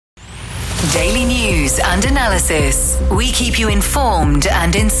Daily news and analysis. We keep you informed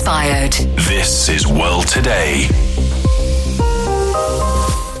and inspired. This is World Today.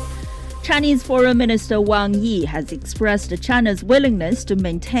 Chinese Foreign Minister Wang Yi has expressed China's willingness to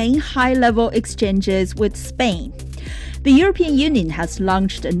maintain high-level exchanges with Spain. The European Union has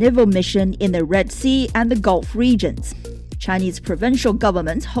launched a naval mission in the Red Sea and the Gulf regions. Chinese provincial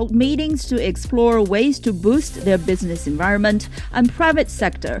governments hold meetings to explore ways to boost their business environment and private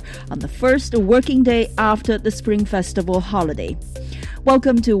sector on the first working day after the Spring Festival holiday.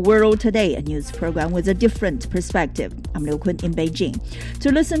 Welcome to World Today, a news program with a different perspective. I'm Liu Kun in Beijing.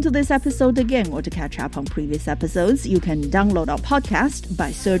 To listen to this episode again or to catch up on previous episodes, you can download our podcast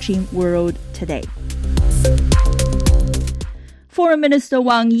by searching World Today. Foreign Minister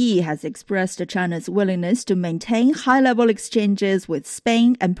Wang Yi has expressed China's willingness to maintain high-level exchanges with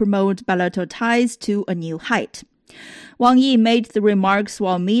Spain and promote bilateral ties to a new height. Wang Yi made the remarks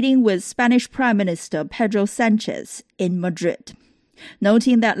while meeting with Spanish Prime Minister Pedro Sanchez in Madrid.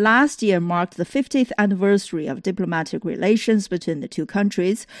 Noting that last year marked the 50th anniversary of diplomatic relations between the two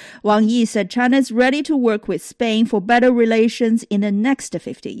countries, Wang Yi said China is ready to work with Spain for better relations in the next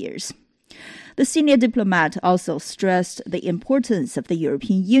 50 years. The senior diplomat also stressed the importance of the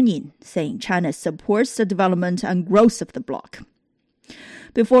European Union, saying China supports the development and growth of the bloc.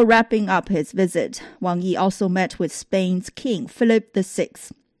 Before wrapping up his visit, Wang Yi also met with Spain's King Philip VI.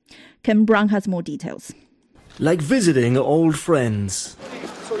 Ken Brown has more details. Like visiting old friends.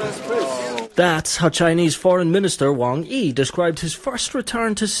 That's how Chinese Foreign Minister Wang Yi described his first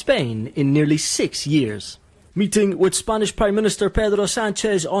return to Spain in nearly 6 years. Meeting with Spanish Prime Minister Pedro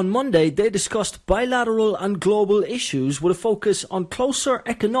Sanchez on Monday, they discussed bilateral and global issues with a focus on closer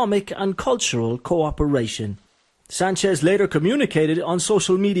economic and cultural cooperation. Sanchez later communicated on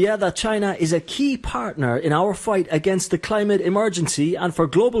social media that China is a key partner in our fight against the climate emergency and for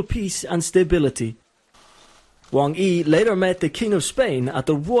global peace and stability. Wang Yi later met the King of Spain at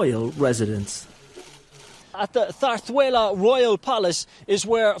the royal residence. At the Zarzuela Royal Palace is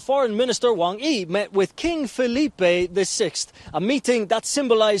where Foreign Minister Wang Yi met with King Felipe VI, a meeting that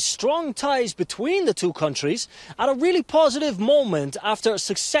symbolized strong ties between the two countries at a really positive moment after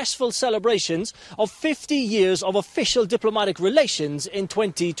successful celebrations of 50 years of official diplomatic relations in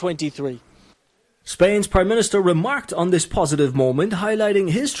 2023. Spain's Prime Minister remarked on this positive moment, highlighting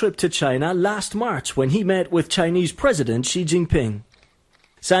his trip to China last March when he met with Chinese President Xi Jinping.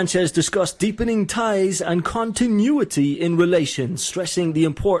 Sanchez discussed deepening ties and continuity in relations, stressing the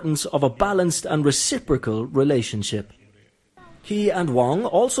importance of a balanced and reciprocal relationship. He and Wang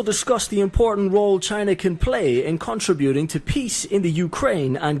also discussed the important role China can play in contributing to peace in the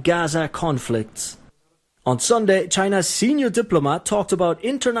Ukraine and Gaza conflicts. On Sunday, China's senior diplomat talked about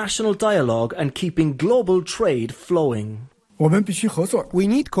international dialogue and keeping global trade flowing. We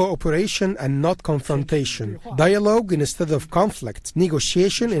need cooperation and not confrontation, dialogue instead of conflict,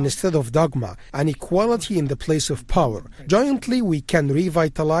 negotiation instead of dogma, and equality in the place of power. Jointly, we can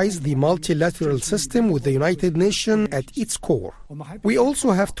revitalize the multilateral system with the United Nations at its core. We also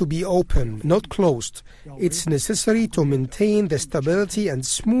have to be open, not closed. It's necessary to maintain the stability and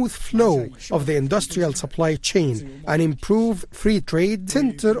smooth flow of the industrial supply chain and improve free trade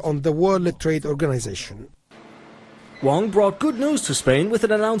centered on the World Trade Organization. Wang brought good news to Spain with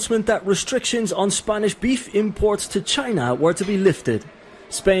an announcement that restrictions on Spanish beef imports to China were to be lifted.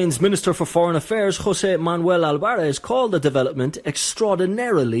 Spain's Minister for Foreign Affairs, José Manuel Álvarez, called the development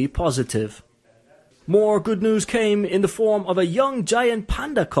extraordinarily positive. More good news came in the form of a young giant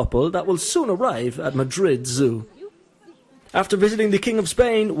panda couple that will soon arrive at Madrid Zoo. After visiting the King of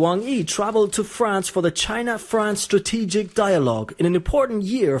Spain, Wang Yi travelled to France for the China-France Strategic Dialogue in an important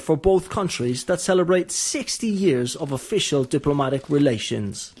year for both countries that celebrate 60 years of official diplomatic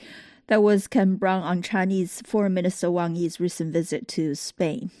relations. That was Ken Brown on Chinese Foreign Minister Wang Yi's recent visit to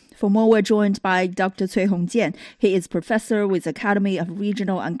Spain. For more, we're joined by Dr. Cui Hongjian. He is professor with Academy of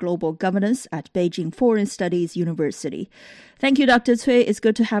Regional and Global Governance at Beijing Foreign Studies University. Thank you, Dr. Cui. It's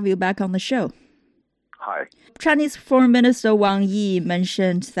good to have you back on the show. Hi. Chinese Foreign Minister Wang Yi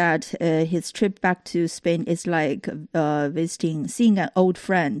mentioned that his trip back to Spain is like seeing an old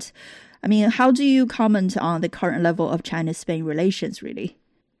friend. I mean, how do you comment on the current level of China-Spain relations, really?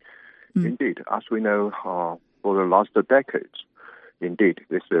 Indeed. As we know, for the last decades, indeed,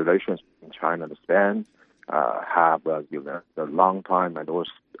 these relations in China and Spain have a long time and also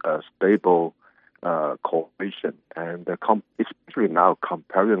stable cooperation. And especially now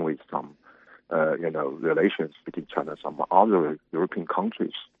comparing with some relations between China and some other European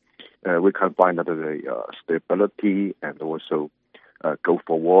countries, we can find that the stability and also go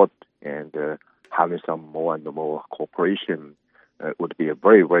forward and having some more and more cooperation would be a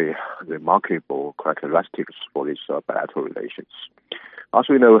very, very remarkable characteristics for these bilateral relations. As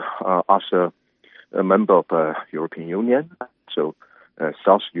we know, as a member of the European Union, so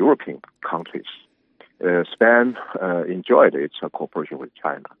South European countries, Spain enjoyed its cooperation with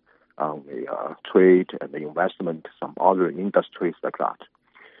China on the trade and the investment, some other industries like that.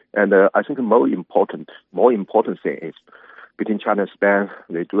 And I think the more important thing is between China and Spain,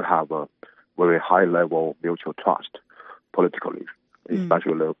 they do have a very high level mutual trust politically,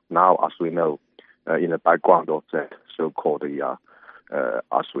 especially now, as we know, in the background of the so-called,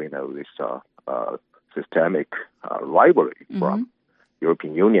 as we know, this systemic rivalry from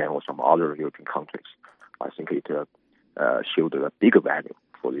European Union or some other European countries. I think it showed a bigger value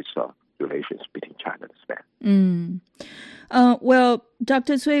for these relations between China and Spain. Well,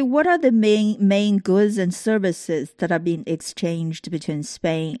 Dr. Cui, what are the main goods and services that have been exchanged between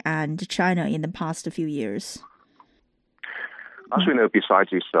Spain and China in the past few years? As we know, besides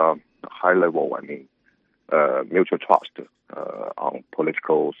this high level, mutual trust on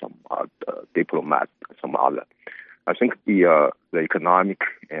political, some diplomat, some other, I think the economic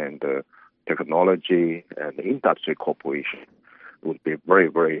and technology and industry cooperation would be very,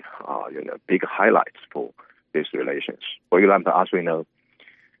 very big highlights for these relations. For example, as we know,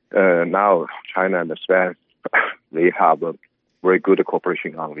 now China and Spain, they have a very good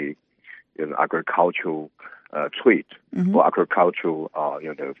cooperation on the agricultural trade or agricultural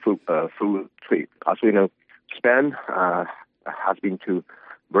food trade. As we know, Spain has been to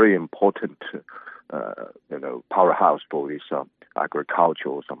very important powerhouse for this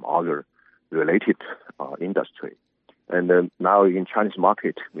agricultural, some other related industry. And now in Chinese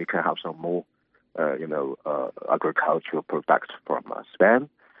market, we can have some more agricultural products from Spain.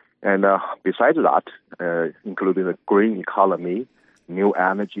 And besides that, including the green economy, new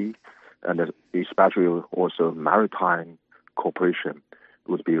energy, and especially also maritime cooperation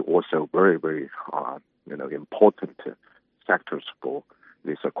would be also very, very important sectors for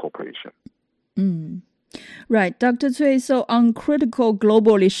this cooperation. Right. Dr. Cui, so on critical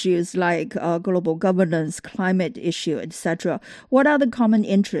global issues like global governance, climate issue, etc., what are the common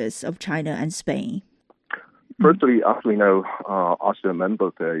interests of China and Spain? Firstly, as we know, as a member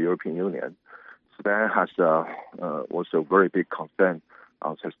of the European Union, Spain has also very big concern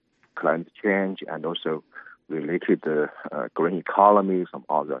on climate change and also related green economy, some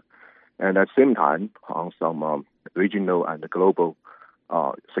other. And at the same time, on some regional and global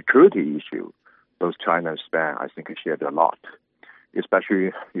security issue, both China and Spain, I think, shared a lot,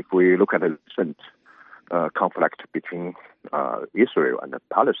 especially if we look at the recent conflict between Israel and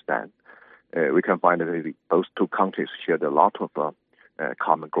Palestine. We can find that those two countries shared a lot of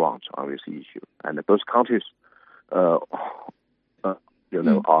common ground on this issue. And both countries, are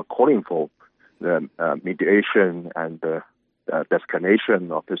calling for the mediation and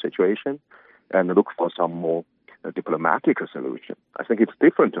de-escalation of the situation and look for some more diplomatic solution. I think it's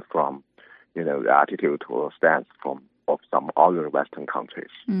different from the attitude or stance of some other Western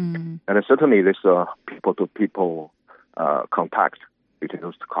countries. And certainly this people-to-people contact between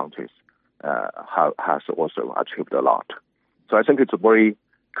those two countries has also achieved a lot. So I think it's a very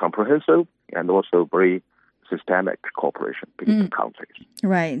comprehensive and also very systemic cooperation between the countries.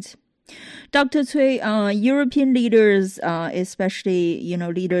 Right. Dr. Cui, European leaders, especially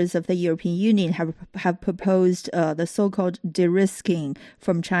leaders of the European Union, have proposed the so-called de-risking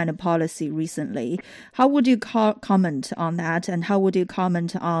from China policy recently. How would you comment on that, and how would you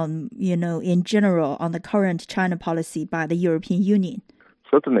comment on in general on the current China policy by the European Union?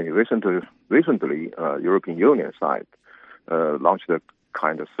 Certainly, recently, European Union side launched a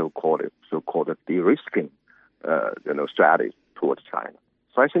kind of so-called de-risking strategy towards China.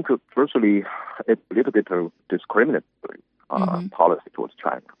 So I think, firstly, it's a little bit of discriminatory policy towards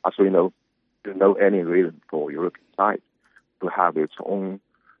China. As we know, there's no any reason for European side to have its own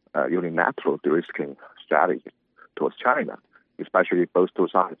unilateral de-risking strategy towards China, especially both two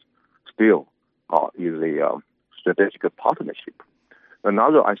sides still are in the strategic partnership.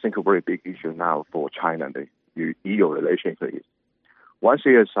 Another, I think, a very big issue now for China and the EU relationship is once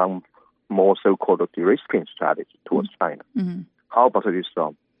there is some more so-called de-risking strategy towards China, how about this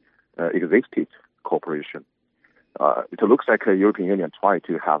existing cooperation? It looks like the European Union tried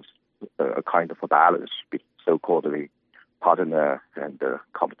to have a kind of a balance between so-called the partner and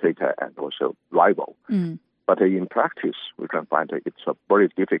competitor and also rival. But in practice, we can find that it's very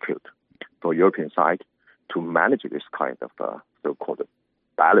difficult for European side to manage this kind of so-called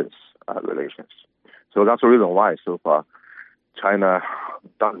balance relations. So that's the reason why so far China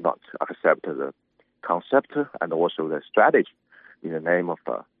does not accept the concept and also the strategy in the name of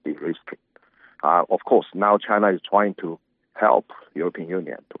de-risking. Of course, now China is trying to help the European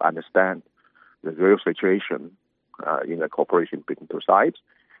Union to understand the real situation in the cooperation between two sides.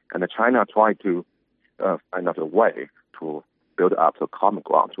 And China tried to find out a way to build up the common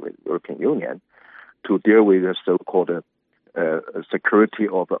ground with the European Union to deal with the so-called security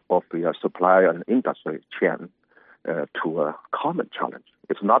of the supply and industry chain to a common challenge.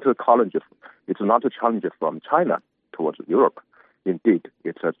 It's not a challenge. It's not a challenge from China towards Europe. Indeed,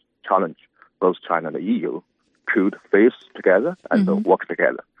 it's a challenge both China and the EU could face together and work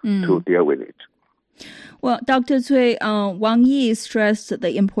together to deal with it. Well, Dr. Cui, Wang Yi stressed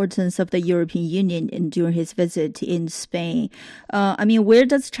the importance of the European Union during his visit in Spain. Where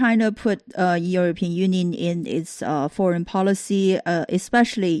does China put European Union in its foreign policy,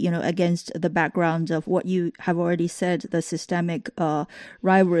 especially, against the background of what you have already said, the systemic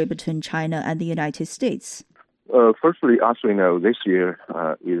rivalry between China and the United States? Firstly, as we know, this year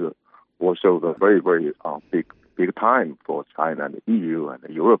is also the very, very big time for China and the EU and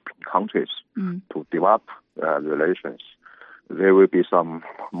the European countries to develop relations. There will be some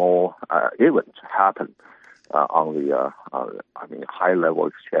more events happen on the high-level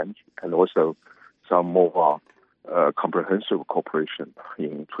exchange, and also some more comprehensive cooperation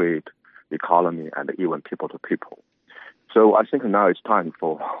in trade, economy, and even people to people. So I think now it's time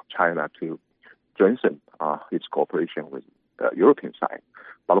for China to strengthen its cooperation with the European side.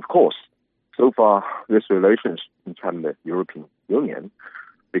 But of course, so far, these relations in China and the European Union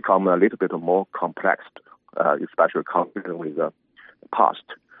become a little bit more complex, especially compared with the past.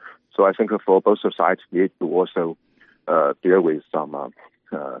 So I think for both sides, need to also deal with some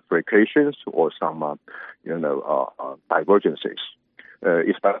frictions or some, divergences.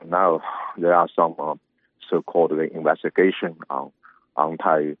 Especially now, there are some so-called investigation on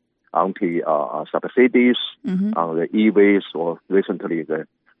anti-subsidies on the EVs, or recently the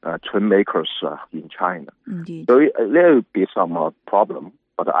train makers in China. Indeed. So there will be some problem,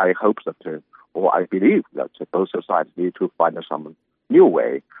 but I hope that, or I believe that both sides need to find some new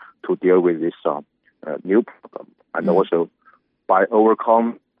way to deal with this new problem. And also, by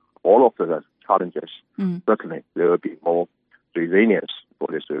overcome all of the challenges, certainly there will be more resilience for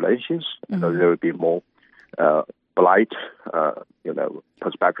these relations, and there will be more bright,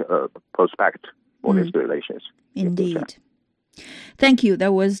 prospect for these relations. Indeed. Thank you.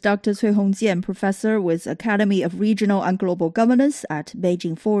 That was Dr. Cui Hongjian, professor with Academy of Regional and Global Governance at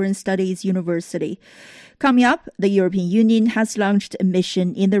Beijing Foreign Studies University. Coming up, the European Union has launched a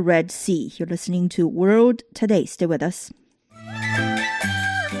mission in the Red Sea. You're listening to World Today. Stay with us.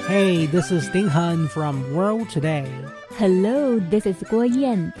 Hey, this is Ding Han from World Today. Hello, this is Guo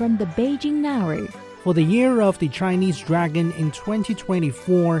Yan from the Beijing Hour. For the year of the Chinese Dragon in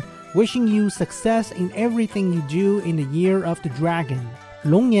 2024, wishing you success in everything you do in the year of the dragon.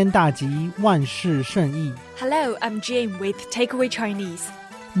 龙年大吉，万事胜意. Hello, I'm Jane with Takeaway Chinese.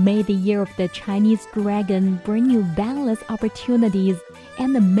 May the year of the Chinese dragon bring you boundless opportunities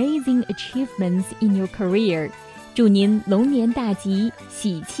and amazing achievements in your career. 祝您龙年大吉，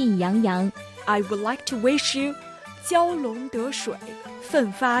喜气洋洋. I would like to wish you 蛟龙得水，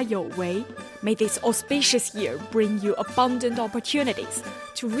奋发有为. May this auspicious year bring you abundant opportunities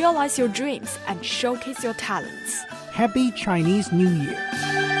to realize your dreams and showcase your talents. Happy Chinese New Year.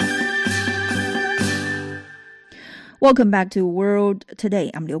 Welcome back to World Today.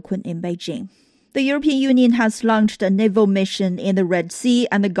 I'm Liu Kun in Beijing. The European Union has launched a naval mission in the Red Sea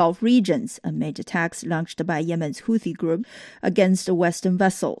and the Gulf regions amid attacks launched by Yemen's Houthi group against Western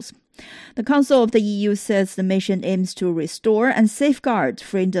vessels. The Council of the EU says the mission aims to restore and safeguard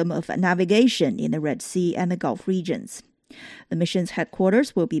freedom of navigation in the Red Sea and the Gulf regions. The mission's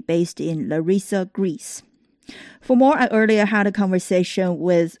headquarters will be based in Larissa, Greece. For more, I earlier had a conversation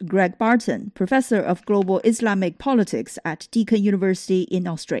with Greg Barton, Professor of Global Islamic Politics at Deakin University in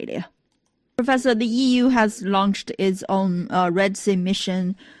Australia. Professor, the EU has launched its own Red Sea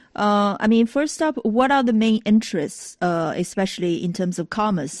mission. First up, what are the main interests, especially in terms of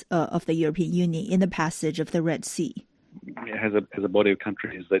commerce, of the European Union in the passage of the Red Sea? It has a body of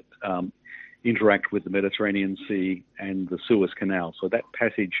countries that interact with the Mediterranean Sea and the Suez Canal. So that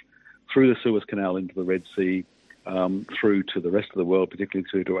passage through the Suez Canal into the Red Sea, through to the rest of the world, particularly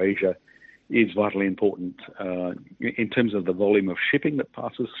through to Asia, is vitally important. In terms of the volume of shipping that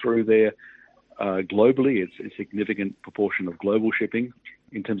passes through there, globally, it's a significant proportion of global shipping.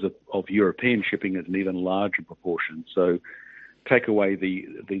 In terms of European shipping, it's an even larger proportion. So take away the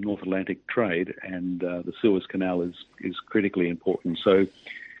North Atlantic trade, and the Suez Canal is critically important. So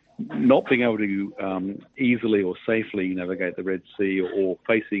not being able to easily or safely navigate the Red Sea, or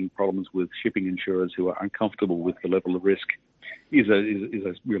facing problems with shipping insurers who are uncomfortable with the level of risk is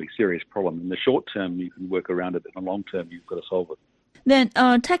a really serious problem. In the short term, you can work around it, but in the long term, you've got to solve it. Then,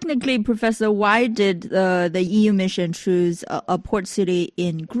 technically, Professor, why did the EU mission choose a port city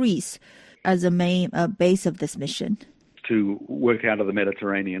in Greece as the main base of this mission? To work out of the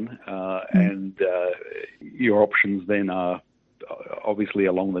Mediterranean, and your options then are obviously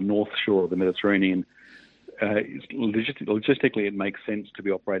along the north shore of the Mediterranean. Logistically, it makes sense to be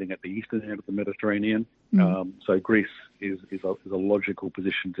operating at the eastern end of the Mediterranean. So Greece is a logical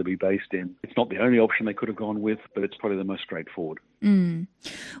position to be based in. It's not the only option they could have gone with, but it's probably the most straightforward.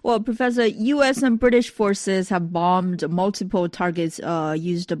 Well, Professor, U.S. and British forces have bombed multiple targets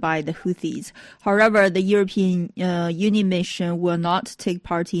used by the Houthis. However, the European Union mission will not take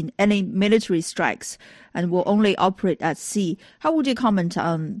part in any military strikes and will only operate at sea. How would you comment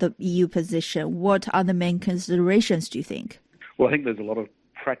on the EU position? What are the main considerations, do you think? Well, I think there's a lot of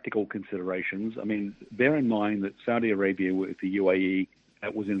practical considerations. I mean, bear in mind that Saudi Arabia with the UAE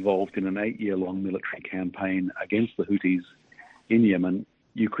was involved in an 8-year-long military campaign against the Houthis in Yemen.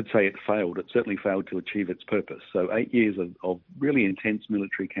 You could say it failed. It certainly failed to achieve its purpose. So 8 years of really intense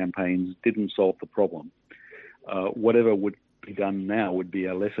military campaigns didn't solve the problem. Whatever would be done now would be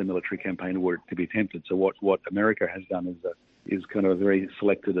a lesser military campaign were it to be attempted. So what America has done is kind of a very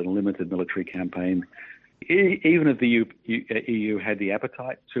selected and limited military campaign. Even if the EU had the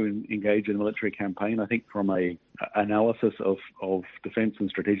appetite to engage in a military campaign, I think from a analysis of defence and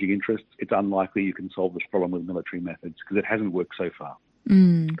strategic interests, it's unlikely you can solve this problem with military methods because it hasn't worked so far.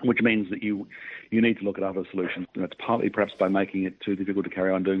 Which means that you need to look at other solutions. And it's partly perhaps by making it too difficult to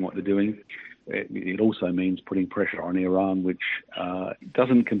carry on doing what they're doing. It also means putting pressure on Iran, which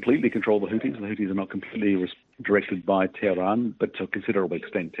doesn't completely control the Houthis. The Houthis are not completely directed by Tehran, but to a considerable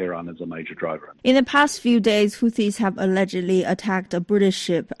extent, Tehran is a major driver. In the past few days, Houthis have allegedly attacked a British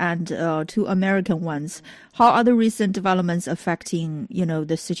ship and 2 American ones. How are the recent developments affecting,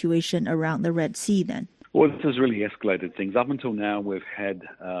 the situation around the Red Sea then? Well, this has really escalated things. Up until now, we've had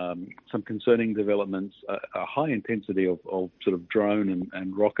some concerning developments, a high intensity of sort of drone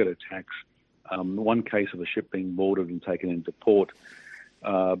and rocket attacks. One case of a ship being boarded and taken into port.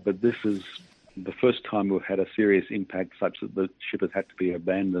 But this is the first time we've had a serious impact such that the ship has had to be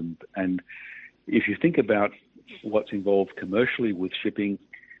abandoned. And if you think about what's involved commercially with shipping,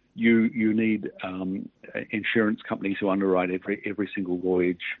 you need insurance companies who underwrite every single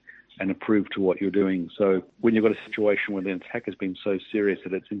voyage and approve to what you're doing. So when you've got a situation where the attack has been so serious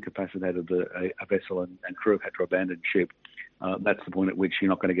that it's incapacitated a vessel and crew have had to abandon ship, that's the point at which you're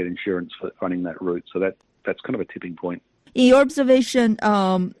not going to get insurance for running that route. So that's kind of a tipping point. In your observation,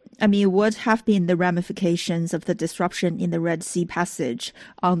 what have been the ramifications of the disruption in the Red Sea passage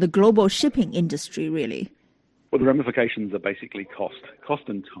on the global shipping industry, really? Well, the ramifications are basically cost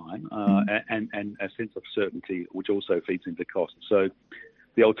and time, and a sense of certainty, which also feeds into cost. So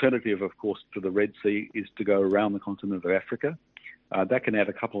the alternative, of course, to the Red Sea is to go around the continent of Africa. That can add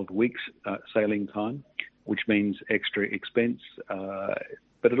a couple of weeks sailing time, which means extra expense,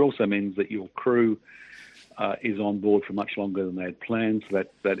 but it also means that your crew is on board for much longer than they had planned, so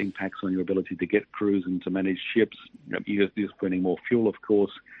that impacts on your ability to get crews and to manage ships. You're spending more fuel, of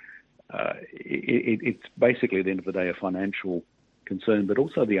course. It's basically, at the end of the day, a financial concern, but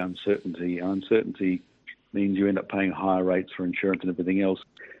also the uncertainty. Uncertainty means you end up paying higher rates for insurance and everything else,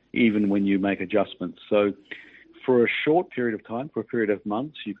 even when you make adjustments. So for a short period of time, for a period of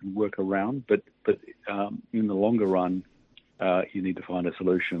months, you can work around, but in the longer run, you need to find a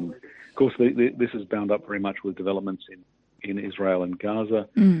solution. Of course, this is bound up very much with developments in Israel and Gaza.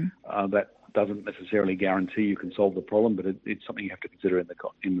 That doesn't necessarily guarantee you can solve the problem, but it's something you have to consider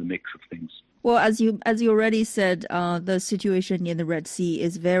in the mix of things. Well, as you already said, the situation in the Red Sea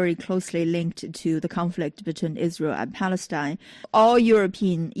is very closely linked to the conflict between Israel and Palestine. All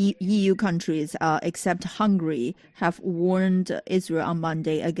European EU countries, except Hungary, have warned Israel on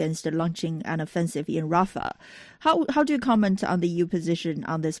Monday against launching an offensive in Rafah. How do you comment on the EU position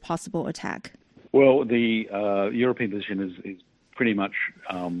on this possible attack? Well, the European position is pretty much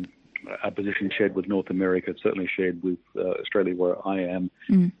a position shared with North America, certainly shared with Australia, where I am,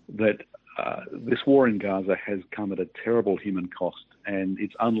 that this war in Gaza has come at a terrible human cost, and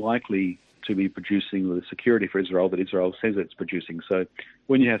it's unlikely to be producing the security for Israel that Israel says it's producing. So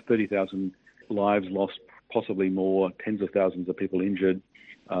when you have 30,000 lives lost, possibly more, tens of thousands of people injured,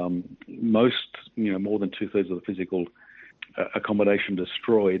 more than two-thirds of the physical accommodation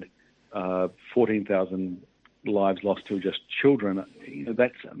destroyed, 14,000 lives lost to just children,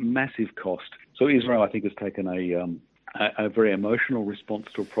 that's a massive cost. So Israel, I think, has taken a very emotional response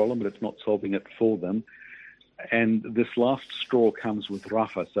to a problem, but it's not solving it for them. And this last straw comes with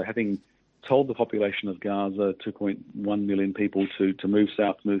Rafah. So having told the population of Gaza, 2.1 million people, to move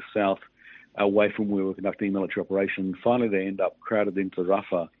south, away from where we're conducting military operation. Finally, they end up crowded into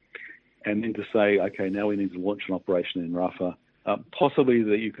Rafah, and then to say, okay, now we need to launch an operation in Rafah. Possibly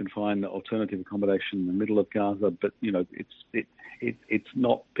that you can find alternative accommodation in the middle of Gaza, but it's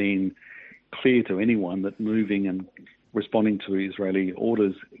not been clear to anyone that moving and responding to Israeli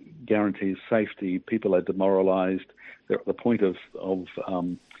orders guarantees safety. People are demoralized. They're at the point of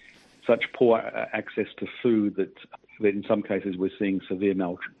such poor access to food that in some cases we're seeing severe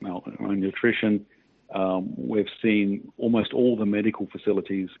malnutrition. We've seen almost all the medical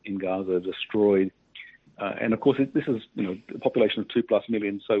facilities in Gaza destroyed. And of course, this is a population of 2+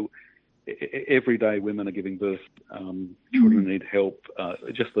 million. So every day women are giving birth, children need help.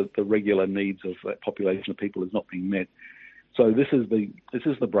 Just the regular needs of that population of people is not being met. So this is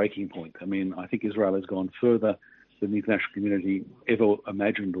the breaking point. I mean, I think Israel has gone further than the international community ever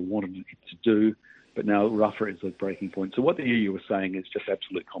imagined or wanted it to do. But now Rafah is a breaking point. So what the EU was saying is just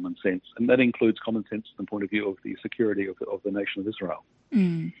absolute common sense. And that includes common sense from the point of view of the security of the nation of Israel.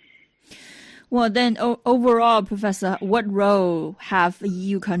 Mm. Well, then overall, Professor, what role have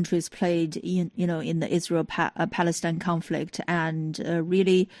EU countries played in the Israel-Palestine conflict? And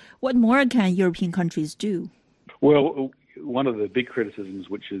really, what more can European countries do? Well, one of the big criticisms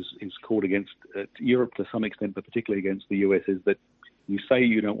which is called against Europe to some extent, but particularly against the US, is that you say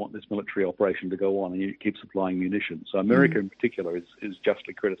you don't want this military operation to go on and you keep supplying munitions. So America in particular is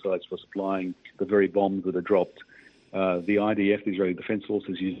justly criticized for supplying the very bombs that are dropped. The IDF, the Israeli Defense Force,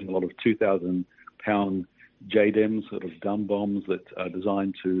 is using a lot of 2,000-pound JDAMs, sort of dumb bombs that are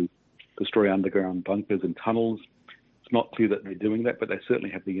designed to destroy underground bunkers and tunnels. It's not clear that they're doing that, but they certainly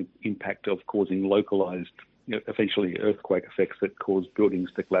have the impact of causing localized, essentially earthquake effects that cause buildings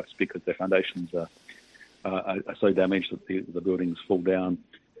to collapse because their foundations are so damaged that the buildings fall down.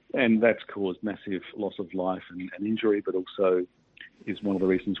 And that's caused massive loss of life and injury, but also is one of the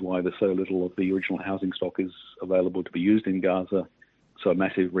reasons why there's so little of the original housing stock is available to be used in Gaza. So a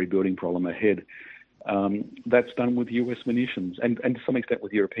massive rebuilding problem ahead. That's done with US munitions and to some extent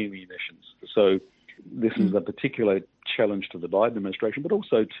with European munitions. So this is a particular challenge to the Biden administration, but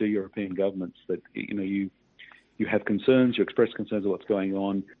also to European governments that, you have concerns, you express concerns of what's going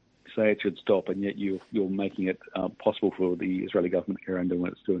on, say it should stop, and yet you're making it possible for the Israeli government to carry on doing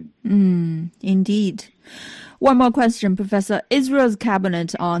what it's doing. Indeed. One more question, Professor. Israel's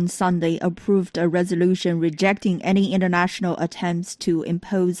cabinet on Sunday approved a resolution rejecting any international attempts to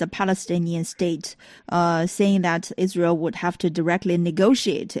impose a Palestinian state, saying that Israel would have to directly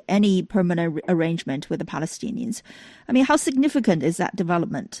negotiate any permanent arrangement with the Palestinians. I mean, how significant is that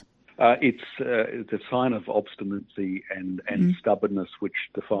development? It's a sign of obstinacy and stubbornness which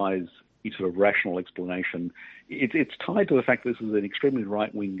defies any sort of rational explanation. It's tied to the fact that this is an extremely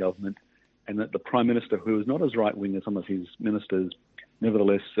right-wing government and that the Prime Minister, who is not as right-wing as some of his ministers,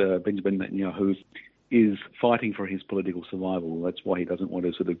 nevertheless, Benjamin Netanyahu, is fighting for his political survival. That's why he doesn't want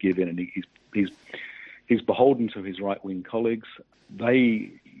to sort of give in, and he's beholden to his right-wing colleagues.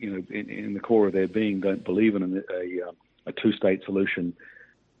 They, in the core of their being, don't believe in a two-state solution.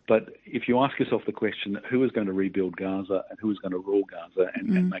 But if you ask yourself the question, who is going to rebuild Gaza and who is going to rule Gaza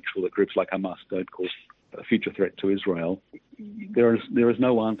and make sure that groups like Hamas don't cause a future threat to Israel, there is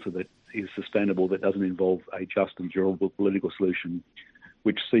no answer that is sustainable that doesn't involve a just and durable political solution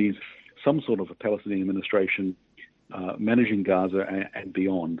which sees some sort of a Palestinian administration managing Gaza and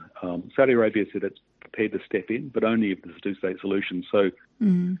beyond. Saudi Arabia said it's prepared to step in, but only if there's a two-state solution. So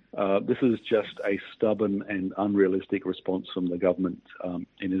this is just a stubborn and unrealistic response from the government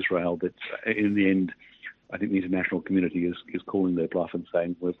in Israel that, in the end, I think the international community is calling their bluff and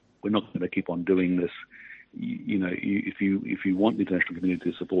saying, we're not going to keep on doing this. If you want the international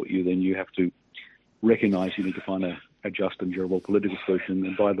community to support you, then you have to recognize you need to find a just and durable political solution.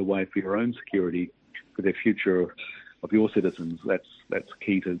 And by the way, for your own security, for the future of your citizens, that's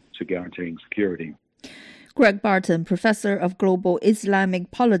key to guaranteeing security. Greg Barton, Professor of Global Islamic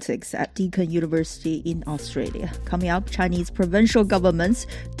Politics at Deakin University in Australia. Coming up, Chinese provincial governments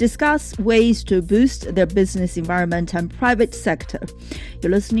discuss ways to boost their business environment and private sector.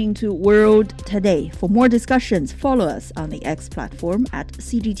 You're listening to World Today. For more discussions, follow us on the X platform at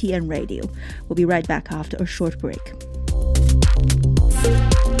CGTN Radio. We'll be right back after a short break.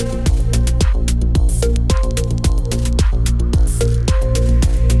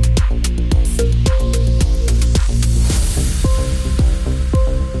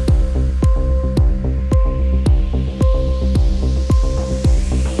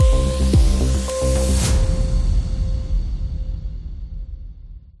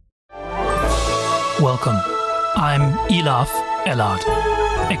 Welcome. I'm Elaf Elad.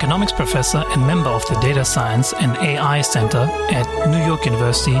 economics professor and member of the Data Science and AI Center at New York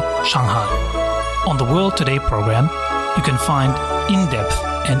University, Shanghai. On the World Today program, you can find in-depth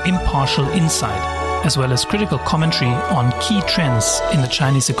and impartial insight, as well as critical commentary on key trends in the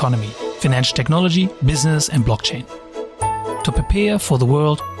Chinese economy, financial technology, business, and blockchain. To prepare for the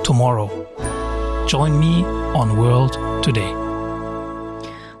world tomorrow, join me on World Today.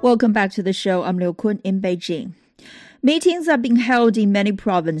 Welcome back to the show. I'm Liu Kun in Beijing. Meetings are being held in many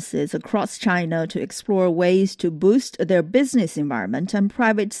provinces across China to explore ways to boost their business environment and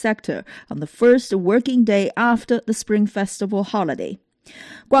private sector on the first working day after the Spring Festival holiday.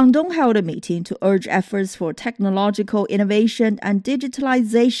 Guangdong held a meeting to urge efforts for technological innovation and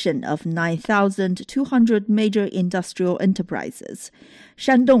digitalization of 9,200 major industrial enterprises.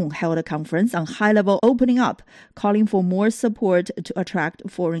 Shandong held a conference on high-level opening up, calling for more support to attract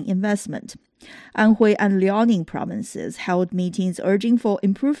foreign investment. Anhui and Liaoning provinces held meetings urging for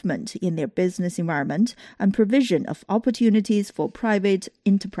improvement in their business environment and provision of opportunities for private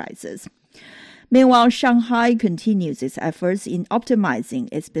enterprises. Meanwhile, Shanghai continues its efforts in optimizing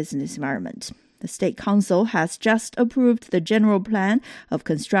its business environment. The State Council has just approved the general plan of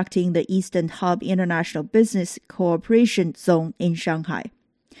constructing the Eastern Hub International Business Cooperation Zone in Shanghai.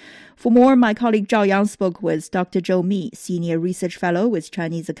 For more, my colleague Zhao Yang spoke with Dr. Zhou Mi, Senior Research Fellow with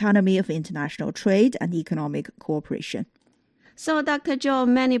Chinese Academy of International Trade and Economic Cooperation. So, Dr. Zhou,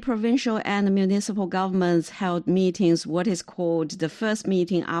 many provincial and municipal governments held meetings, what is called the first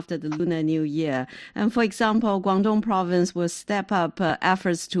meeting after the Lunar New Year. And for example, Guangdong province will step up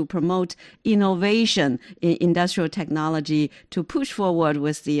efforts to promote innovation in industrial technology to push forward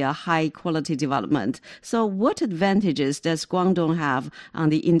with the high-quality development. So what advantages does Guangdong have on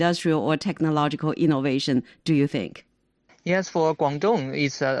the industrial or technological innovation, do you think? Yes, for Guangdong,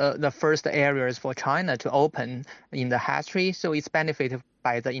 it's the first areas for China to open in the history, so it's benefited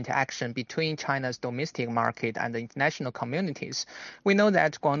by the interaction between China's domestic market and the international communities. We know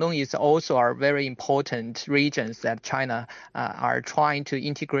that Guangdong is also a very important regions that China are trying to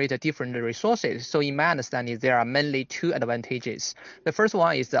integrate different resources. So in my understanding, there are mainly two advantages. The first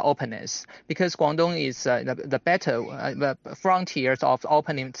one is the openness, because Guangdong is the better frontiers of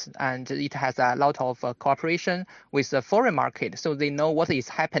opening, and it has a lot of cooperation with the foreign market. So they know what is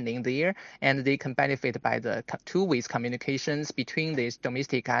happening there, and they can benefit by the two-way communications between these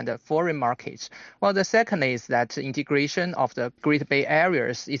domestic and foreign markets. Well, the second is that integration of the Great Bay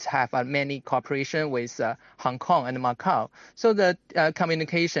areas is have many cooperation with Hong Kong and Macau. So the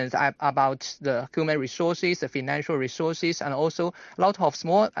communications about the human resources, the financial resources, and also a lot of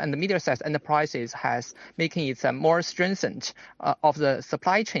small and medium-sized enterprises has making it more strengthened of the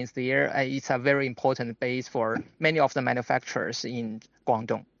supply chains there. It's a very important base for many of the manufacturers in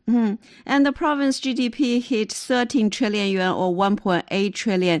Guangdong. Mm-hmm. And the province GDP hit 13 trillion yuan or $1.8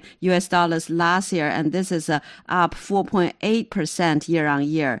 trillion last year, and this is up 4.8% year on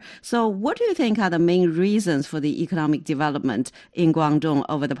year. So what do you think are the main reasons for the economic development in Guangdong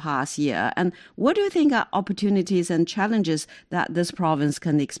over the past year? And what do you think are opportunities and challenges that this province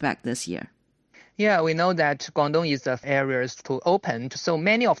can expect this year? Yeah, we know that Guangdong is the areas to open. So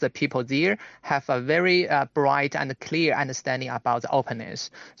many of the people there have a very bright and clear understanding about the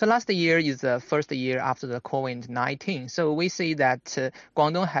openness. So last year is the first year after the COVID-19. So we see that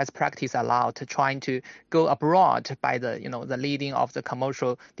Guangdong has practiced a lot trying to go abroad by the leading of the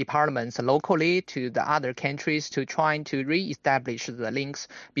commercial departments locally to the other countries to trying to re-establish the links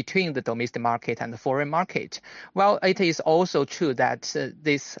between the domestic market and the foreign market. Well, it is also true that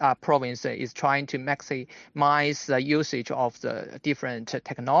this province is trying to maximize the usage of the different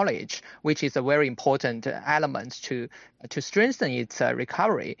technology, which is a very important element to strengthen its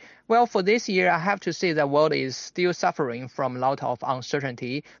recovery. Well, for this year, I have to say the world is still suffering from a lot of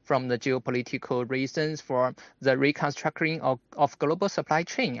uncertainty from the geopolitical reasons, for the reconstructing of global supply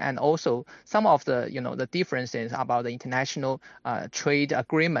chain, and also some of the the differences about the international trade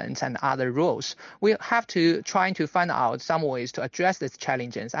agreements and other rules. We have to try to find out some ways to address these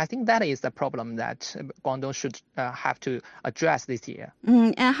challenges. I think that is the problem that Guangdong should have to address this year.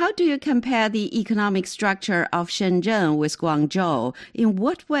 And how do you compare the economic structure of Shenzhen with Guangzhou? In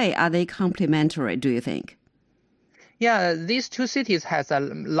what way are they complementary, do you think? Yeah, these two cities has a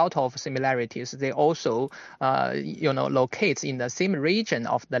lot of similarities. They also, locate in the same region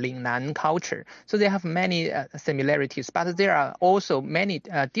of the Lingnan culture. So they have many similarities, but there are also many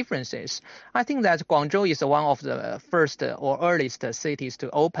differences. I think that Guangzhou is one of the first or earliest cities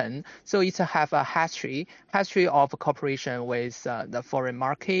to open. So it have a history of cooperation with the foreign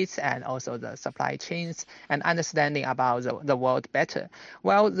markets and also the supply chains and understanding about the world better.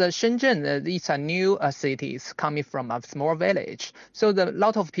 While the Shenzhen, it's a new cities coming from from a small village. So a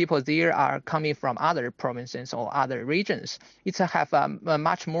lot of people there are coming from other provinces or other regions. It's have a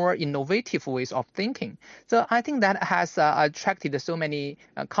much more innovative ways of thinking. So I think that has attracted so many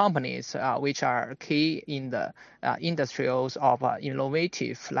companies which are key in the industrials of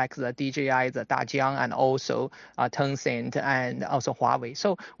innovative, like the DJI, the Dajiang, and also Tencent and also Huawei.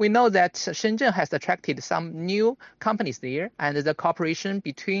 So we know that Shenzhen has attracted some new companies there, and the cooperation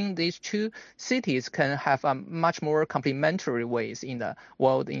between these two cities can have a much more complementary ways in the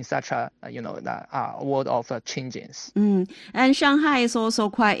world, in such a world of changes. And Shanghai is also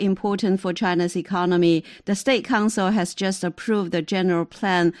quite important for China's economy. The State Council has just approved the general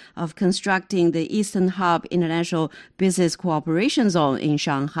plan of constructing the Eastern Hub International Business Cooperation Zone in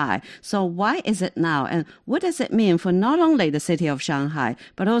Shanghai. So why is it now? And what does it mean for not only the city of Shanghai,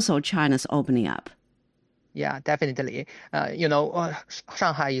 but also China's opening up? Yeah, definitely.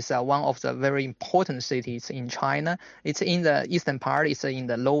 Shanghai is one of the very important cities in China. It's in the eastern part. It's in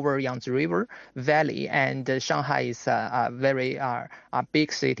the lower Yangtze River Valley, and Shanghai is a very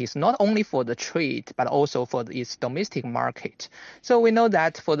big city, not only for the trade, but also for its domestic market. So we know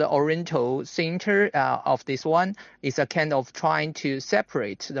that for the Oriental center of this one is a kind of trying to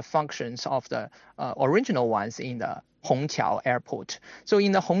separate the functions of the original ones in the Hongqiao Airport. So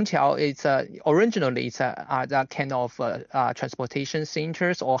in the Hongqiao, it's originally it's a kind of transportation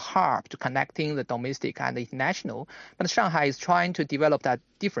centers or hub to connecting the domestic and the international. But Shanghai is trying to develop that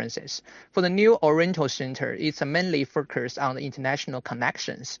differences. For the new Oriental Center, it's mainly focused on the international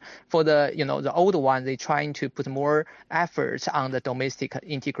connections. For the the old one, they're trying to put more efforts on the domestic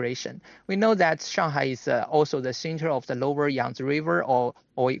integration. We know that Shanghai is also the center of the lower Yangtze River, or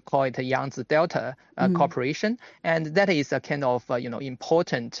we call it Yangtze Delta Corporation, and that is a kind of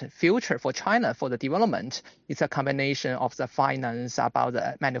important future for China for the development. It's a combination of the finance, about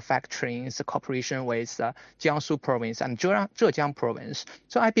the manufacturing, the cooperation with Jiangsu province and Zhejiang province.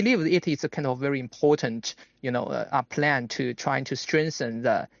 So I believe it is a kind of very important a plan to trying to strengthen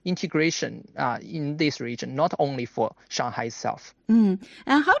the integration in this region, not only for Shanghai itself. And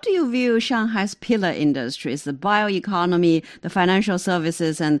how do you view Shanghai's pillar industries, the bioeconomy, the financial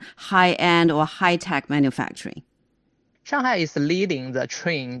services, and high-end or high-tech manufacturing? Shanghai is leading the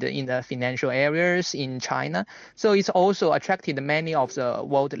trend in the financial areas in China. So it's also attracted many of the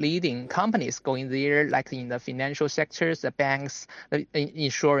world leading companies going there, like in the financial sectors, the banks, the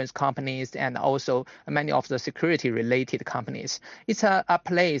insurance companies, and also many of the security related companies. It's a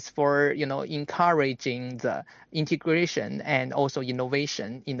place for, encouraging the integration and also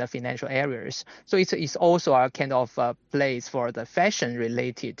innovation in the financial areas. So it's also a kind of a place for the fashion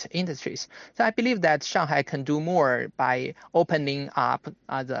related industries. So I believe that Shanghai can do more by opening up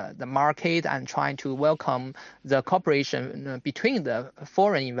the market and trying to welcome the cooperation between the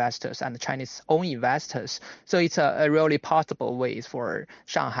foreign investors and the Chinese own investors. So it's a really possible way for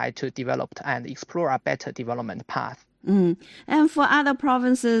Shanghai to develop and explore a better development path. And for other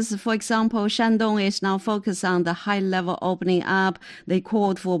provinces, for example, Shandong is now focused on the high-level opening up. They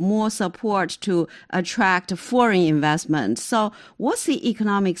called for more support to attract foreign investment. So what's the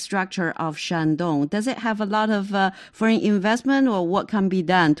economic structure of Shandong? Does it have a lot of foreign investment, or what can be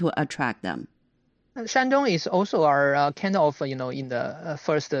done to attract them? Shandong is also our kind of, in the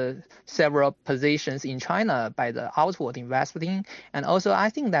first several positions in China by the outward investing. And also, I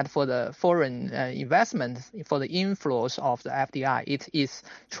think that for the foreign investment, for the inflows of the FDI, it is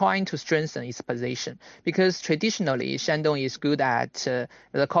trying to strengthen its position. Because traditionally, Shandong is good at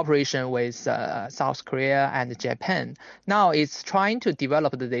the cooperation with South Korea and Japan. Now it's trying to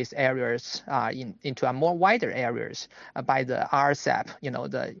develop these areas into a more wider areas by the RCEP,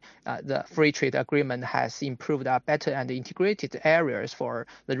 the free trade agreement has improved our better and integrated areas for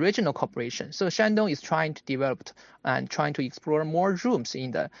the regional cooperation. So Shandong is trying to develop and trying to explore more rooms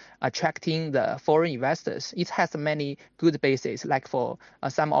in the attracting the foreign investors. It has many good bases, like for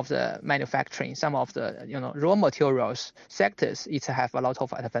some of the manufacturing, some of the raw materials sectors. It have a lot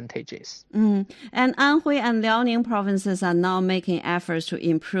of advantages. And Anhui and Liaoning provinces are now making efforts to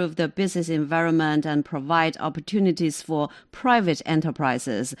improve the business environment and provide opportunities for private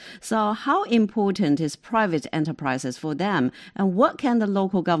enterprises. So how important is private enterprises for them, and what can the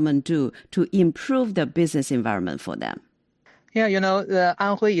local government do to improve the business environment for them? Yeah, the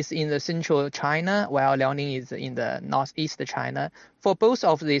Anhui is in the central China, while Liaoning is in the northeast China. For both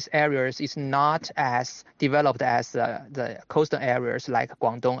of these areas, it's not as developed as the coastal areas like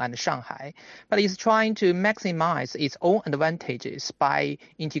Guangdong and Shanghai, but it's trying to maximize its own advantages by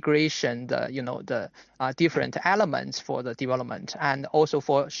integration the different elements for the development, and also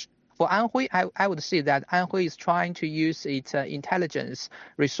for for Anhui, I would say that Anhui is trying to use its intelligence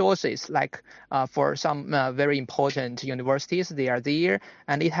resources, like for some very important universities, they are there,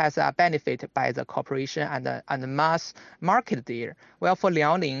 and it has benefited by the cooperation and the mass market there. Well, for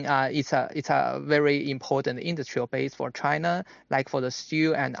Liaoning, it's a very important industrial base for China, like for the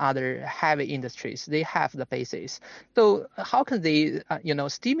steel and other heavy industries. They have the basis. So how can they,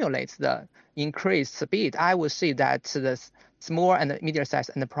 stimulate the increased speed? I would say that the small and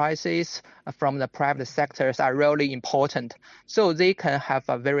medium-sized enterprises from the private sectors are really important, so they can have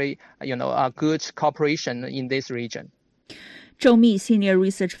a very, a good cooperation in this region. Zhou Mi, Senior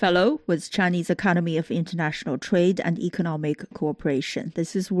Research Fellow with Chinese Academy of International Trade and Economic Cooperation.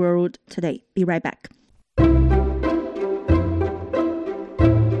 This is World Today. Be right back.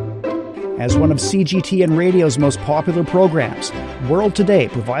 As one of CGTN Radio's most popular programs, World Today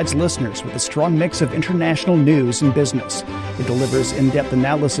provides listeners with a strong mix of international news and business. It delivers in-depth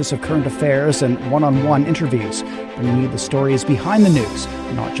analysis of current affairs and one-on-one interviews, bringing you the stories behind the news,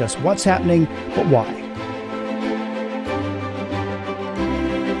 not just what's happening, but why.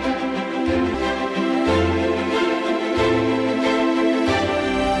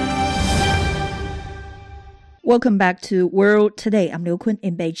 Welcome back to World Today. I'm Liu Kun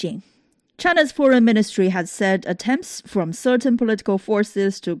in Beijing. China's foreign ministry has said attempts from certain political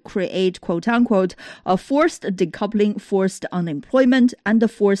forces to create, quote-unquote, a forced decoupling, forced unemployment, and a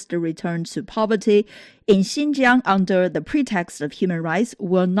forced return to poverty in Xinjiang under the pretext of human rights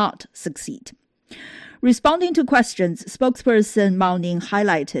will not succeed. Responding to questions, spokesperson Mao Ning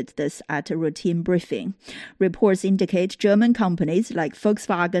highlighted this at a routine briefing. Reports indicate German companies like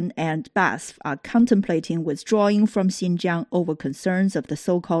Volkswagen and BASF are contemplating withdrawing from Xinjiang over concerns of the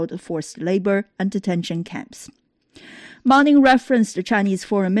so-called forced labor and detention camps. Mao Ning referenced Chinese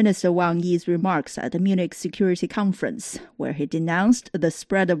Foreign Minister Wang Yi's remarks at the Munich Security Conference, where he denounced the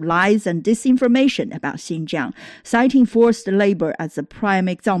spread of lies and disinformation about Xinjiang, citing forced labor as a prime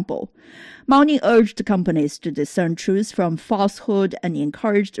example. Mao Ning urged companies to discern truth from falsehood and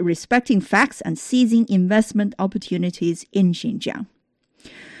encouraged respecting facts and seizing investment opportunities in Xinjiang.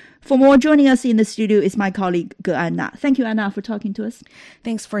 For more, joining us in the studio is my colleague, Ge Anna. Thank you, Anna, for talking to us.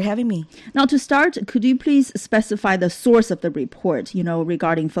 Thanks for having me. Now, to start, could you please specify the source of the report,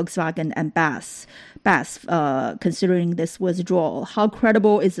 regarding Volkswagen and BASF, considering this withdrawal? How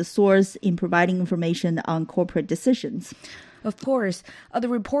credible is the source in providing information on corporate decisions? Of course, the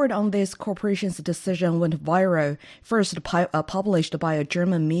report on this corporation's decision went viral, first published by a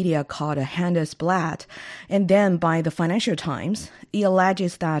German media called Handelsblatt, and then by the Financial Times. It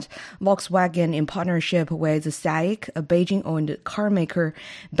alleges that Volkswagen, in partnership with SAIC, a Beijing-owned car maker,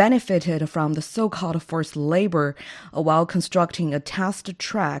 benefited from the so-called forced labor while constructing a test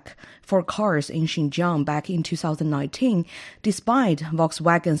track for cars in Xinjiang back in 2019, despite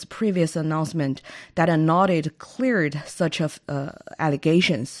Volkswagen's previous announcement that an audit cleared such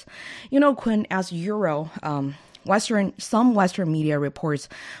allegations. Kun, as Euro, some Western media reports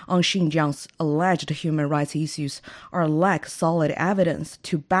on Xinjiang's alleged human rights issues lack solid evidence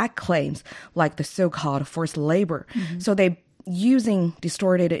to back claims like the so-called forced labor. Mm-hmm. So they using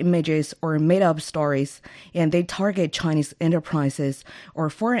distorted images or made-up stories, and they target Chinese enterprises or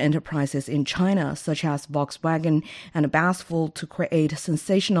foreign enterprises in China, such as Volkswagen and BASF, to create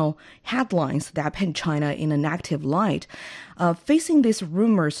sensational headlines that paint China in a negative light. Facing these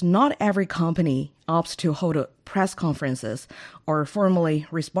rumors, not every company opts to hold press conferences or formally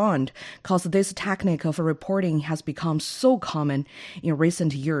respond, because this technique of reporting has become so common in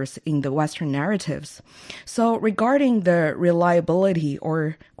recent years in the Western narratives. So regarding the reliability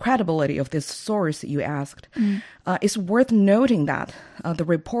or credibility of this source you asked, it's worth noting that the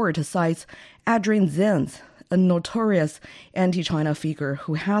report cites Adrian Zenz, a notorious anti-China figure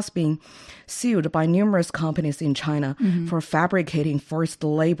who has been sued by numerous companies in China for fabricating forced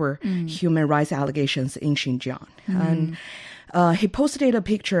labor human rights allegations in Xinjiang. And he posted a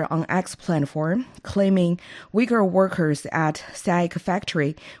picture on X platform claiming Uyghur workers at SAIC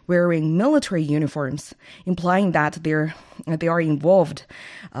factory wearing military uniforms, implying that they are involved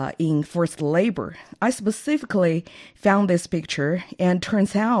in forced labor. I specifically found this picture, and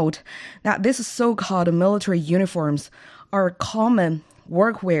turns out that these so-called military uniforms are common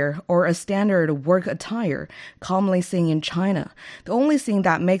workwear or a standard work attire commonly seen in China. The only thing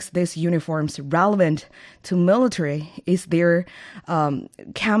that makes these uniforms relevant to military is their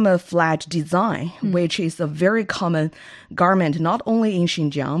camouflage design, which is a very common garment not only in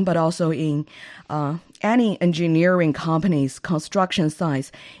Xinjiang but also in any engineering companies, construction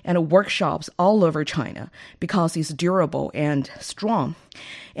sites, and workshops all over China because it's durable and strong.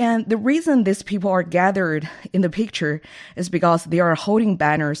 And the reason these people are gathered in the picture is because they are holding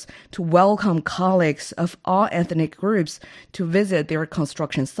banners to welcome colleagues of all ethnic groups to visit their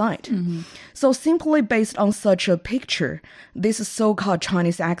construction site. Mm-hmm. So simply based on such a picture, these so-called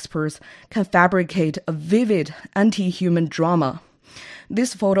Chinese experts can fabricate a vivid anti-human drama.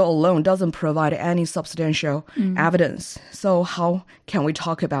 This photo alone doesn't provide any substantial evidence. So how can we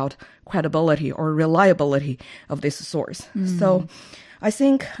talk about credibility or reliability of this source? So I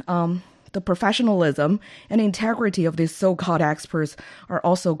think the professionalism and integrity of these so-called experts are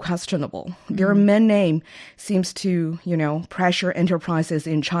also questionable. Their main name seems to, pressure enterprises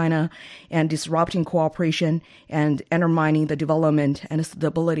in China and disrupting cooperation and undermining the development and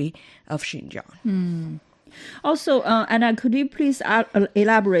stability of Xinjiang. Also, Anna, could you please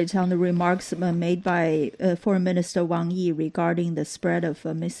elaborate on the remarks made by Foreign Minister Wang Yi regarding the spread of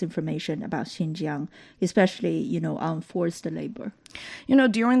misinformation about Xinjiang, especially, on forced labor?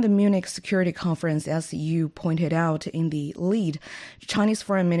 During the Munich Security Conference, as you pointed out in the lead, Chinese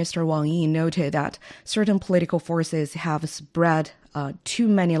Foreign Minister Wang Yi noted that certain political forces have spread too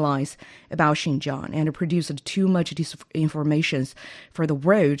many lies about Xinjiang and produced too much disinformation for the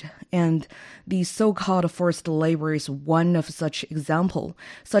world. And the so-called forced labor is one of such example.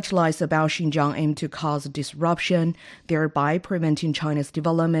 Such lies about Xinjiang aim to cause disruption, thereby preventing China's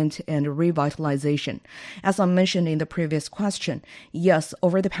development and revitalization. As I mentioned in the previous question, yes,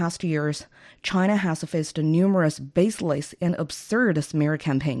 over the past years, China has faced numerous baseless and absurd smear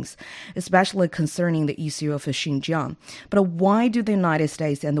campaigns, especially concerning the issue of Xinjiang. But why do the United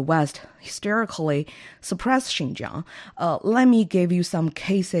States and the West hysterically suppress Xinjiang? Let me give you some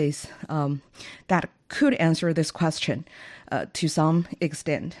cases that could answer this question to some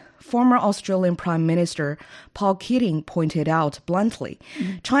extent. Former Australian Prime Minister Paul Keating pointed out bluntly,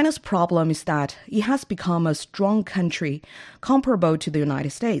 China's problem is that it has become a strong country comparable to the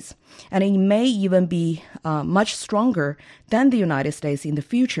United States, and it may even be much stronger than the United States in the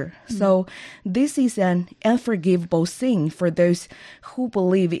future. So this is an unforgivable sin for those who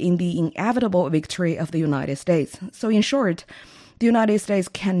believe in the inevitable victory of the United States. So in short, the United States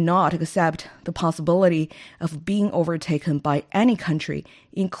cannot accept the possibility of being overtaken by any country,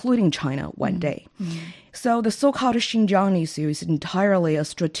 including China, one day. So the so-called Xinjiang issue is entirely a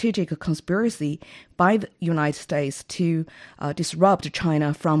strategic conspiracy by the United States to disrupt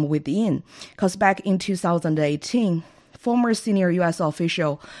China from within. Because back in 2018, former senior U.S.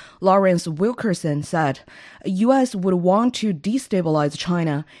 official Lawrence Wilkerson said, U.S. would want to destabilize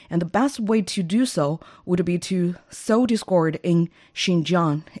China, and the best way to do so would be to sow discord in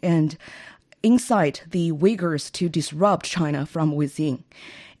Xinjiang and incite the Uyghurs to disrupt China from within.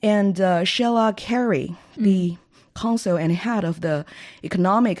 And Sheila Carey, the counsel and head of the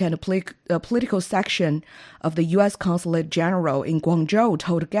economic and political section of the U.S. Consulate General in Guangzhou,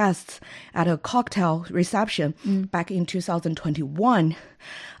 told guests at a cocktail reception back in 2021,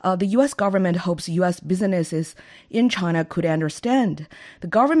 the U.S. government hopes U.S. businesses in China could understand. The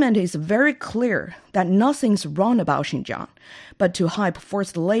government is very clear that nothing's wrong about Xinjiang, but to hype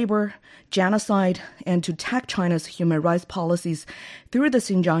forced labor, genocide, and to attack China's human rights policies through the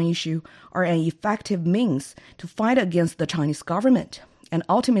Xinjiang issue are an effective means to fight against the Chinese government and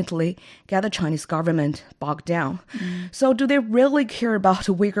ultimately get the Chinese government bogged down. So do they really care about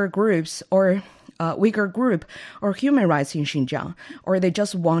Uyghur groups or Uyghur group or human rights in Xinjiang, or they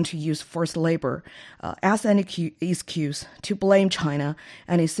just want to use forced labor as an excuse to blame China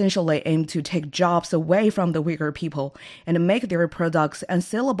and essentially aim to take jobs away from the Uyghur people and make their products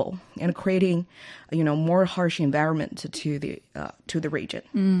unsellable and creating, more harsh environment to the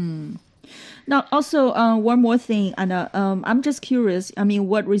region. Now, also, one more thing, Anna, I'm just curious,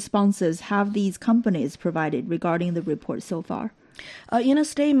 what responses have these companies provided regarding the report so far? In a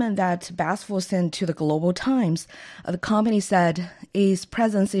statement that BASF sent to the Global Times, the company said its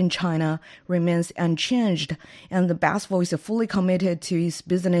presence in China remains unchanged, and the BASF is fully committed to its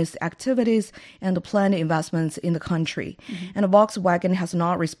business activities and the planned investments in the country. And Volkswagen has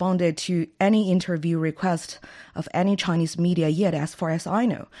not responded to any interview request of any Chinese media yet, as far as I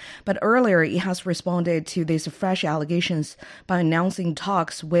know. But earlier, it has responded to these fresh allegations by announcing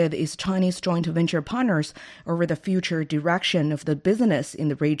talks with its Chinese joint venture partners over the future direction of the business in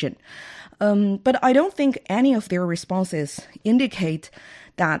the region. But I don't think any of their responses indicate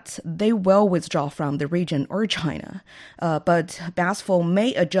that they will withdraw from the region or China. But BASF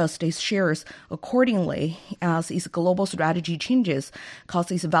may adjust its shares accordingly as its global strategy changes,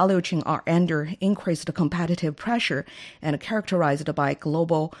 because its value chain are under increased competitive pressure and characterized by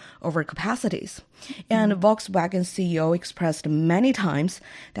global overcapacities. And Volkswagen CEO expressed many times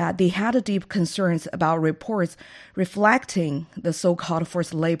that they had deep concerns about reports reflecting the so-called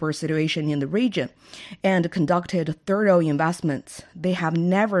forced labor situation in the region and conducted thorough investments. They have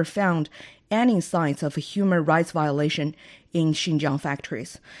never found any signs of human rights violation in Xinjiang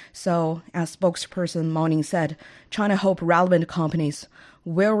factories. So, as spokesperson Mao Ning said, China hopes relevant companies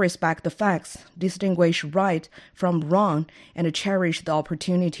will respect the facts, distinguish right from wrong, and cherish the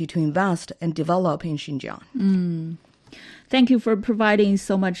opportunity to invest and develop in Xinjiang. Thank you for providing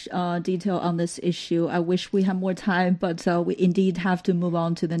so much detail on this issue. I wish we had more time, but we indeed have to move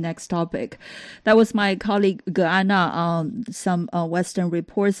on to the next topic. That was my colleague Geanna on some Western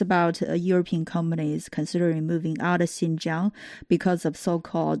reports about European companies considering moving out of Xinjiang because of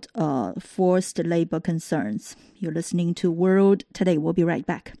so-called forced labor concerns. You're listening to World Today. We'll be right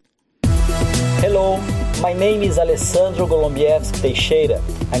back. Hello, my name is Alessandro Golombiewski Teixeira.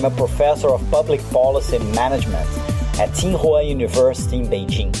 I'm a professor of public policy and management at Tsinghua University in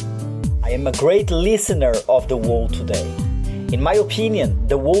Beijing. I am a great listener of The World Today. In my opinion,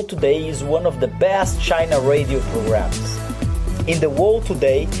 The World Today is one of the best China radio programs. In The World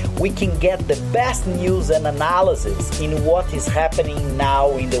Today, we can get the best news and analysis in what is happening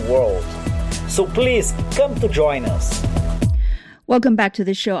now in the world. So please come to join us. Welcome back to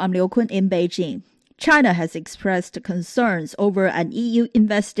the show. I'm Liu Kun in Beijing. China has expressed concerns over an EU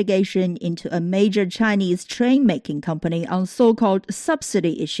investigation into a major Chinese train-making company on so-called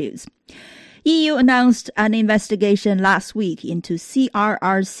subsidy issues. EU announced an investigation last week into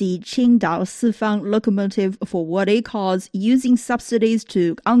CRRC Qingdao Sifang locomotive for what it calls using subsidies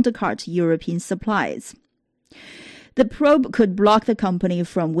to undercut European supplies. The probe could block the company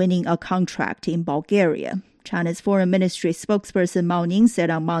from winning a contract in Bulgaria. China's Foreign Ministry spokesperson Mao Ning said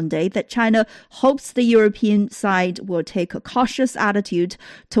on Monday that China hopes the European side will take a cautious attitude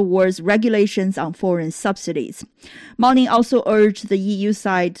towards regulations on foreign subsidies. Mao Ning also urged the EU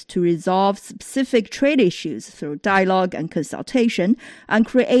side to resolve specific trade issues through dialogue and consultation and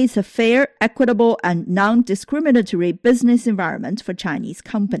create a fair, equitable, and non-discriminatory business environment for Chinese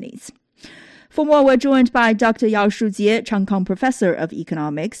companies. For more, we're joined by Dr. Yao Shujie, Changkang Professor of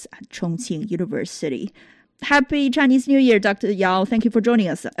Economics at Chongqing University. Happy Chinese New Year, Dr. Yao. Thank you for joining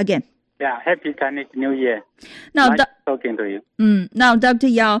us again. Yeah, happy Chinese New Year. Now, nice talking to you. Now, Dr.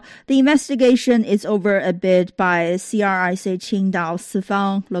 Yao, the investigation is over a bid by CRRC Qingdao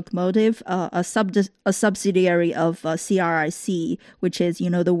Sifang Locomotive, a subsidiary of CRRC, which is,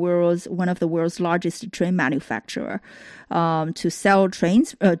 one of the world's largest train manufacturer, to sell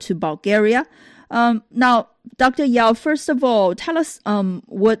trains to Bulgaria. Now, Dr. Yao, first of all, tell us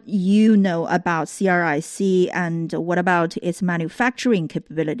what you know about CRRC and what about its manufacturing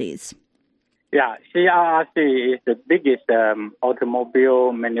capabilities. Yeah, CRRC is the biggest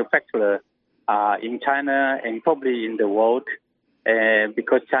automobile manufacturer in China and probably in the world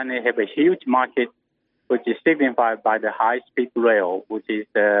because China have a huge market which is signified by the high-speed rail, which is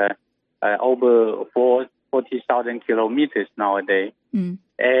over 40,000 kilometers nowadays.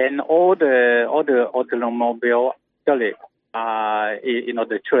 And all the automobile, the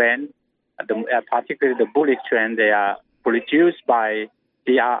train, particularly the bullet train, they are produced by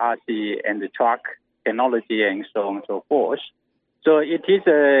CRRC and the truck technology and so on and so forth. So it is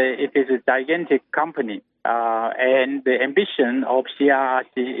a gigantic company, and the ambition of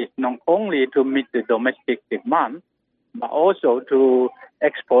CRRC is not only to meet the domestic demand, but also to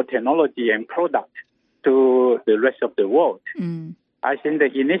export technology and product to the rest of the world. I think the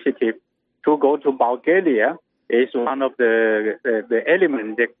initiative to go to Bulgaria is one of the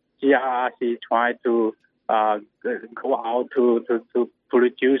elements that CRRC try to go out to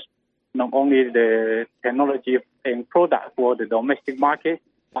produce not only the technology and product for the domestic market,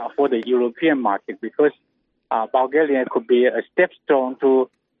 but for the European market, because Bulgaria could be a stepstone to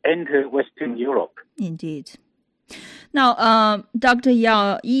enter Western Europe. Indeed. Now, Dr.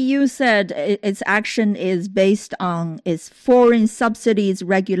 Yao, EU said its action is based on its foreign subsidies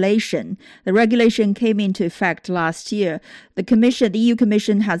regulation. The regulation came into effect last year. The EU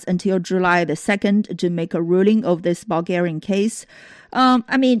Commission has until July the 2nd to make a ruling of this Bulgarian case.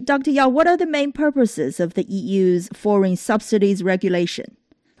 Dr. Yao, what are the main purposes of the EU's foreign subsidies regulation?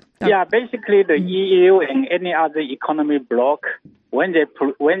 Yeah, basically the EU and any other economy bloc, when they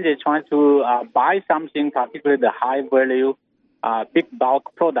try to buy something, particularly the high value, big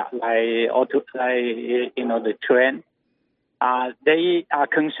bulk product like the train, they are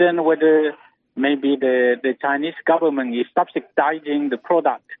concerned whether maybe the Chinese government is subsidizing the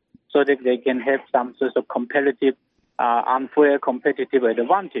product so that they can have some sort of competitive, unfair competitive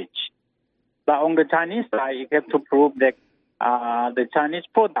advantage. But on the Chinese side, you have to prove that the Chinese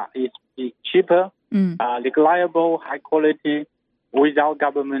product is cheaper, reliable, high quality, without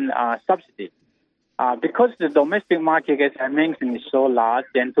government subsidy. Because the domestic market, as I mentioned, is so large,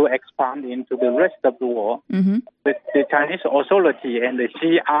 and to expand into the rest of the world, the Chinese authority and the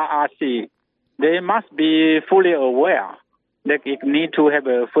CRRC, they must be fully aware that it need to have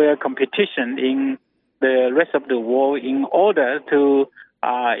a fair competition in the rest of the world in order to,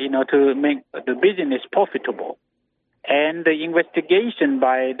 to make the business profitable. And the investigation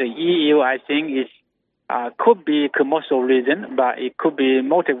by the EU, I think, is could be commercial reason, but it could be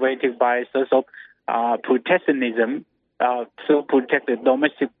motivated by sort of protectionism to protect the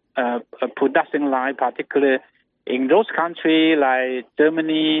domestic production line, particularly in those countries like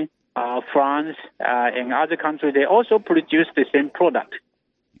Germany, France, and other countries. They also produce the same product,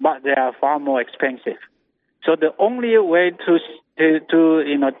 but they are far more expensive. So the only way to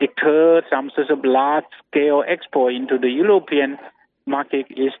deter some sort of large-scale export into the European market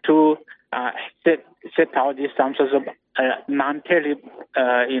is to set out some sort of non-tariff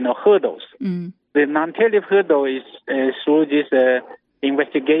hurdles. The non-tariff hurdle is through this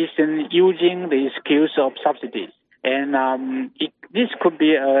investigation using the excuse of subsidies. And this could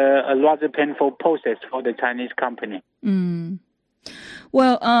be a rather painful process for the Chinese company.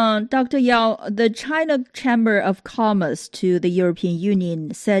 Well, Dr. Yao, the China Chamber of Commerce to the European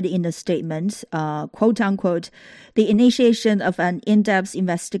Union said in a statement, quote unquote, the initiation of an in-depth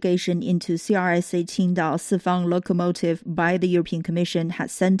investigation into CRSA Qingdao Sifang locomotive by the European Commission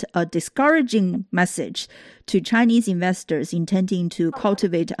has sent a discouraging message to Chinese investors intending to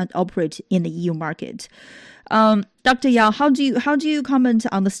cultivate and operate in the EU market. Dr. Yao, how do you comment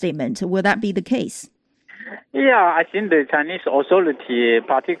on the statement? Will that be the case? Yeah, I think the Chinese authority,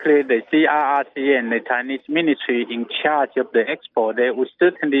 particularly the CRRC and the Chinese ministry in charge of the export, they would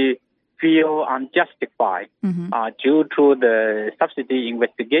certainly feel unjustified due to the subsidy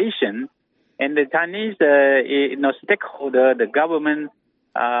investigation. And the Chinese stakeholder, the government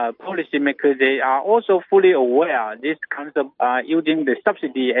policymakers, they are also fully aware this concept using the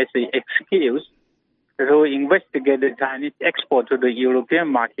subsidy as an excuse to investigate the Chinese export to the European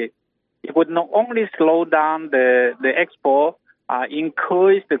market. It would not only slow down the export,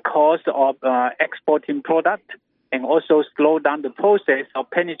 increase the cost of exporting product, and also slow down the process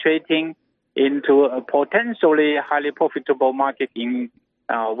of penetrating into a potentially highly profitable market in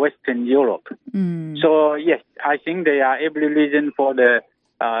Western Europe. So, yes, I think there are every reason for the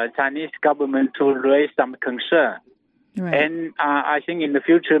Chinese government to raise some concern. Right. And I think in the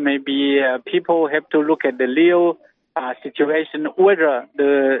future, maybe people have to look at the real situation, whether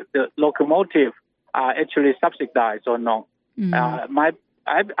the locomotive are actually subsidized or not.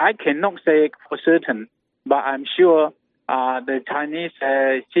 I cannot say for certain, but I'm sure the Chinese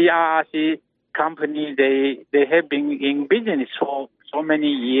CRRC company, they have been in business for so many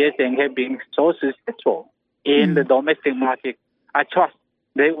years and have been so successful in the domestic market. I trust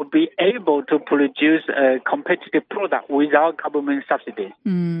they would be able to produce a competitive product without government subsidies.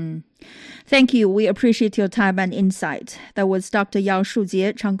 Thank you. We appreciate your time and insight. That was Dr. Yao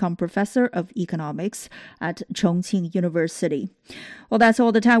Shujie, Changkang Professor of Economics at Chongqing University. Well, that's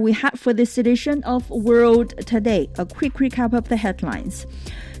all the time we have for this edition of World Today. A quick recap of the headlines.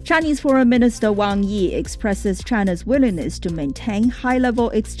 Chinese Foreign Minister Wang Yi expresses China's willingness to maintain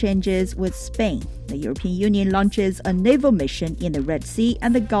high-level exchanges with Spain. The European Union launches a naval mission in the Red Sea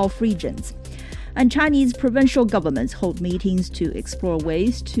and the Gulf regions. And Chinese provincial governments hold meetings to explore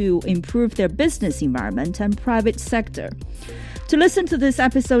ways to improve their business environment and private sector. To listen to this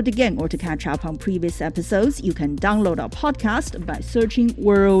episode again or to catch up on previous episodes, you can download our podcast by searching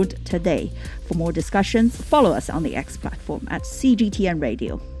World Today. For more discussions, follow us on the X platform at CGTN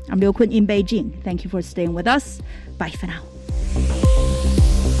Radio. I'm Liu Kun in Beijing. Thank you for staying with us. Bye for now.